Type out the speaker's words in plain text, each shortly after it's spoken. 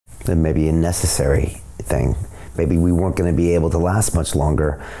And maybe a necessary thing. Maybe we weren't going to be able to last much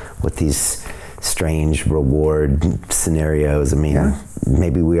longer with these strange reward scenarios. I mean,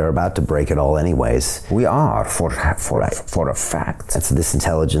 maybe we are about to break it all anyways. We are, for a fact. And so this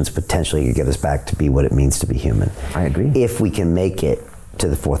intelligence potentially could get us back to be what it means to be human. I agree. If we can make it to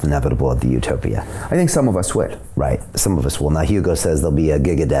the fourth inevitable of the utopia. I think some of us will. Right, some of us will. Now Hugo says there'll be a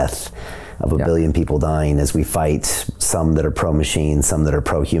gigadeath of a billion people dying as we fight, some that are pro-machine, some that are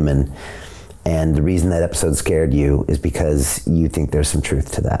pro-human. And the reason that episode scared you is because you think there's some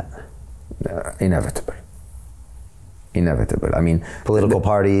truth to that. Inevitable. I mean, political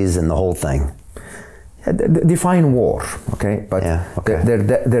parties and the whole thing. Define war, okay? But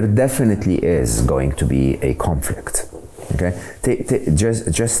there definitely is going to be a conflict, okay?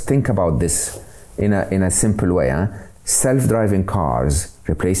 Just think about this in a simple way, huh? Self-driving cars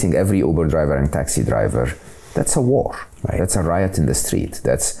replacing every Uber driver and taxi driver, that's a war. Right. That's a riot in the street.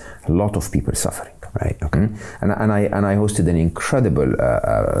 That's a lot of people suffering. Right. Okay. And I hosted an incredible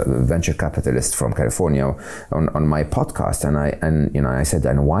venture capitalist from California on my podcast, and I said,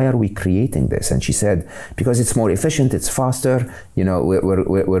 and why are we creating this? And she said, because it's more efficient, it's faster. You know,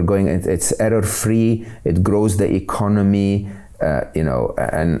 we're going. It's error free. It grows the economy. You know,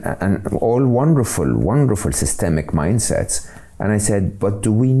 and all wonderful systemic mindsets. And I said, but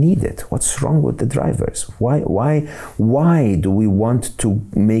do we need it? What's wrong with the drivers? Why do we want to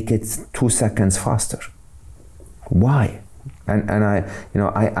make it 2 seconds faster? Why? And I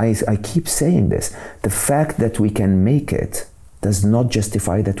keep saying this. The fact that we can make it does not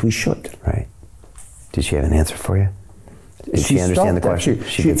justify that we should. Right. Did she have an answer for you? Did she understand the question?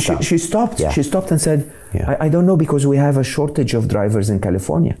 She stopped. Yeah. She stopped and said, I don't know, because we have a shortage of drivers in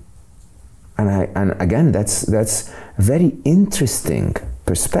California. And again, that's a very interesting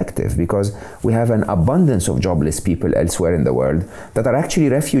perspective, because we have an abundance of jobless people elsewhere in the world that are actually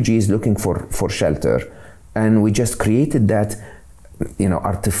refugees looking for shelter, and we just created that, you know,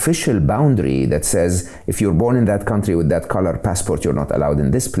 artificial boundary that says if you're born in that country with that color passport, you're not allowed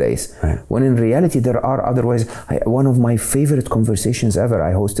in this place. Right. When in reality there are other ways. One of my favorite conversations ever,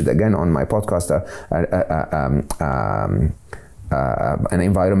 I hosted again on my podcast an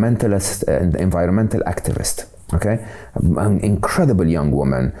environmental activist, okay, an incredible young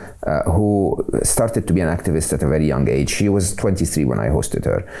woman who started to be an activist at a very young age. She was 23 when I hosted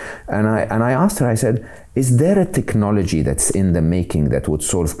her, and I asked her, I said, is there a technology that's in the making that would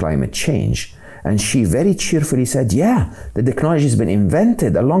solve climate change? And she very cheerfully said, yeah, the technology has been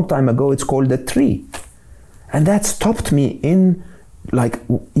invented a long time ago. It's called a tree. And that stopped me in, like,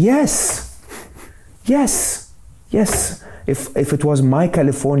 yes. If it was my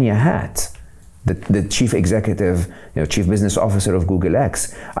California hat, the chief executive, chief business officer of Google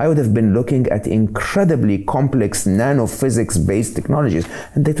X, I would have been looking at incredibly complex nanophysics-based technologies,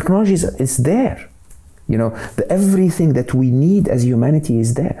 and the technology is there. Everything that we need as humanity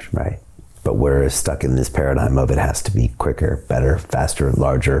is there. Right. But we're stuck in this paradigm of it has to be quicker, better, faster,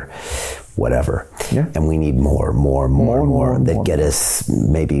 larger, whatever. Yeah. And we need more that get us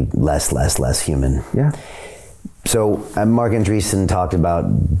maybe less human. Yeah. So Mark Andreessen talked about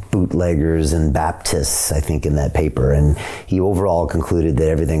bootleggers and Baptists, I think, in that paper, and he overall concluded that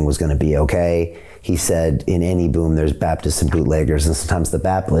everything was going to be okay. He said in any boom there's Baptists and bootleggers, and sometimes the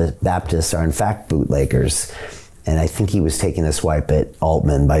Baptists are in fact bootleggers. And I think he was taking a swipe at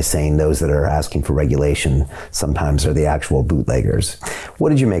Altman by saying those that are asking for regulation sometimes are the actual bootleggers. What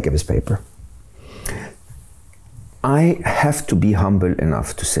did you make of his paper? I have to be humble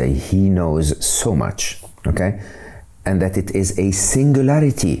enough to say he knows so much, okay? And that it is a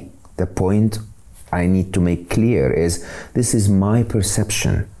singularity. The point I need to make clear is this is my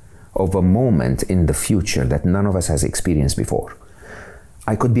perception of a moment in the future that none of us has experienced before.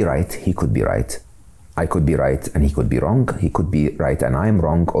 I could be right, he could be right. I could be right and he could be wrong. He could be right and I'm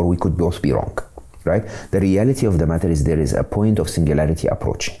wrong, or we could both be wrong, right? The reality of the matter is there is a point of singularity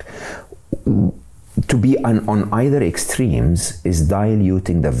approaching. To be on either extremes is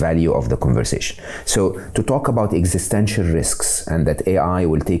diluting the value of the conversation. So to talk about existential risks and that AI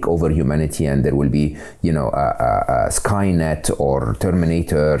will take over humanity and there will be, a Skynet or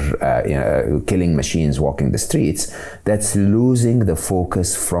Terminator, killing machines walking the streets, that's losing the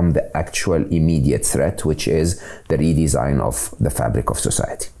focus from the actual immediate threat, which is the redesign of the fabric of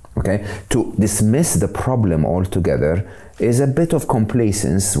society. Okay, to dismiss the problem altogether is a bit of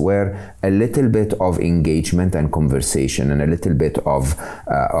complacence, where a little bit of engagement and conversation and a little bit of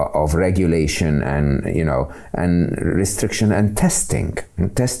regulation and and restriction and testing.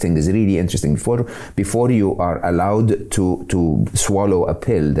 And testing is really interesting. Before you are allowed to swallow a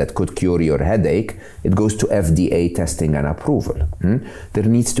pill that could cure your headache, it goes to FDA testing and approval. There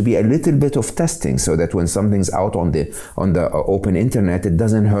needs to be a little bit of testing so that when something's out on the open internet, it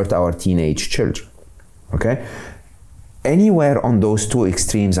doesn't hurt our teenage children. Okay? Anywhere on those two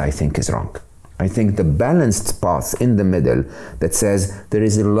extremes, I think, is wrong. I think the balanced path in the middle that says there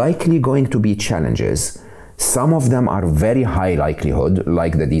is likely going to be challenges. Some of them are very high likelihood,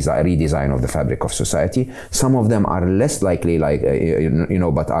 like the redesign of the fabric of society. Some of them are less likely, like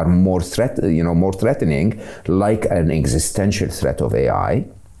but are more threatening, like an existential threat of AI.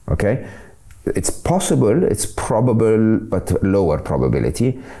 Okay, it's possible, it's probable, but lower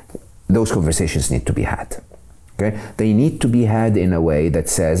probability. Those conversations need to be had. Okay, they need to be had in a way that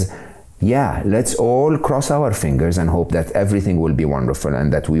says, yeah, let's all cross our fingers and hope that everything will be wonderful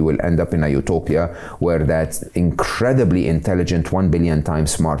and that we will end up in a utopia where that incredibly intelligent, 1 billion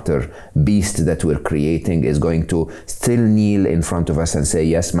times smarter beast that we're creating is going to still kneel in front of us and say,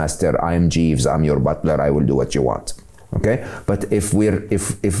 yes, master, I'm Jeeves, I'm your butler, I will do what you want. Okay, but if there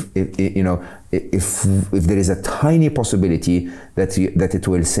is a tiny possibility that it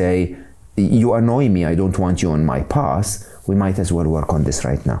will say, you annoy me, I don't want you on my path, we might as well work on this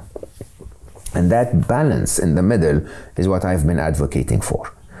right now. And that balance in the middle is what I've been advocating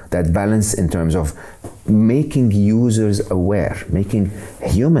for. That balance in terms of making users aware, making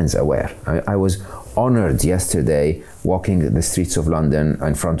humans aware. I was honored yesterday walking the streets of London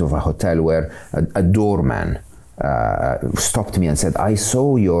in front of a hotel where a doorman stopped me and said, I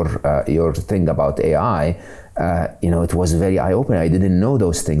saw your thing about AI. It was very eye-opening. I didn't know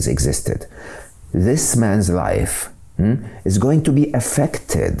those things existed. This man's life is going to be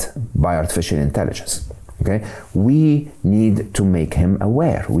affected by artificial intelligence. Okay, we need to make him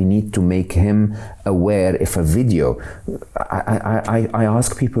aware. We need to make him aware if a video. I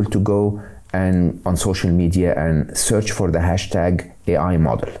ask people to go and on social media and search for the hashtag AI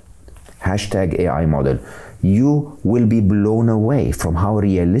model. Hashtag AI model. You will be blown away from how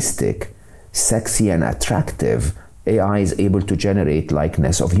realistic, sexy, and attractive AI is able to generate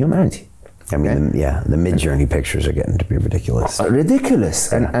likeness of humanity. I mean, yeah, the mid-journey pictures are getting to be ridiculous.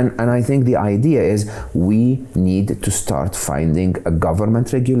 Ridiculous. And I think the idea is we need to start finding a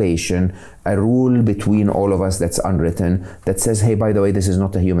government regulation, a rule between all of us that's unwritten, that says, hey, by the way, this is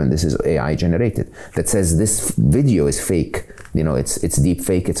not a human, this is AI generated. That says this video is fake. It's deep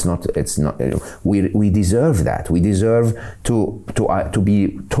fake. It's not. We deserve that. We deserve to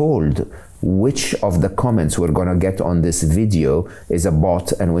be told which of the comments we're gonna get on this video is a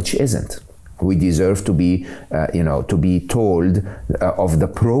bot and which isn't. We deserve to be, to be told of the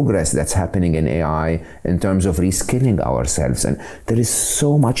progress that's happening in AI in terms of reskilling ourselves. And there is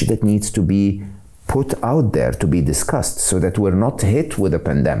so much that needs to be put out there to be discussed so that we're not hit with a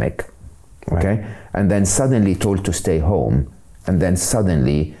pandemic, okay? Right. And then suddenly told to stay home. And then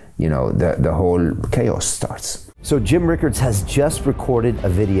suddenly, the whole chaos starts. So Jim Rickards has just recorded a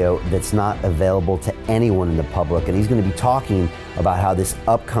video that's not available to anyone in the public, and he's going to be talking about how this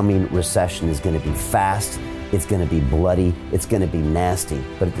upcoming recession is going to be fast, it's going to be bloody, it's going to be nasty.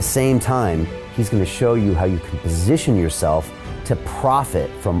 But at the same time, he's going to show you how you can position yourself to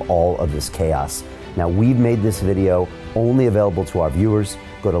profit from all of this chaos. Now, we've made this video only available to our viewers.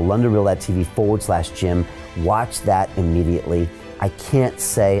 Go to londonreal.tv/Jim. Watch that immediately. I can't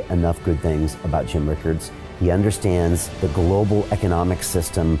say enough good things about Jim Rickards. He understands the global economic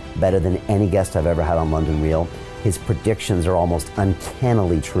system better than any guest I've ever had on London Real. His predictions are almost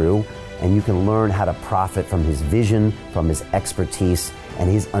uncannily true, and you can learn how to profit from his vision, from his expertise, and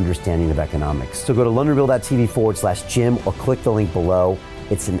his understanding of economics. So go to londonreal.tv/Jim or click the link below.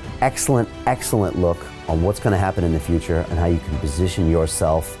 It's an excellent, excellent look on what's going to happen in the future and how you can position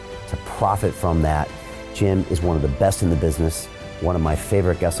yourself to profit from that. Jim is one of the best in the business, one of my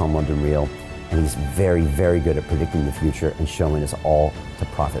favorite guests on London Real, and he's very, very good at predicting the future and showing us all to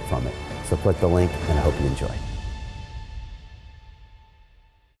profit from it. So click the link, and I hope you enjoy.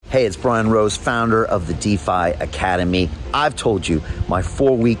 Hey, it's Brian Rose, founder of the DeFi Academy. I've told you my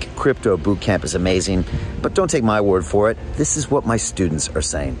 4-week crypto bootcamp is amazing, but don't take my word for it. This is what my students are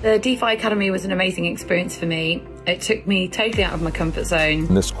saying. The DeFi Academy was an amazing experience for me. It took me totally out of my comfort zone.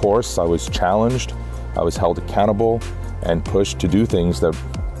 In this course, I was challenged, I was held accountable, and pushed to do things that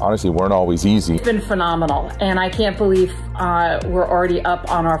honestly weren't always easy. It's been phenomenal, and I can't believe we're already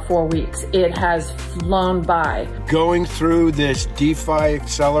up on our 4 weeks. It has flown by. Going through this DeFi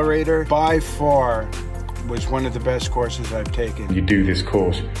accelerator by far was one of the best courses I've taken. You do this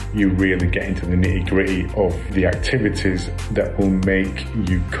course, you really get into the nitty-gritty of the activities that will make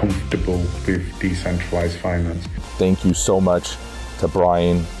you comfortable with decentralized finance. Thank you so much to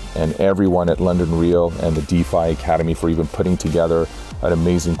Brian and everyone at London Real and the DeFi Academy for even putting together an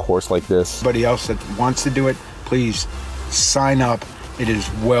amazing course like this. Anybody else that wants to do it, please sign up. It is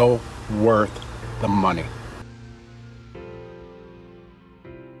well worth the money.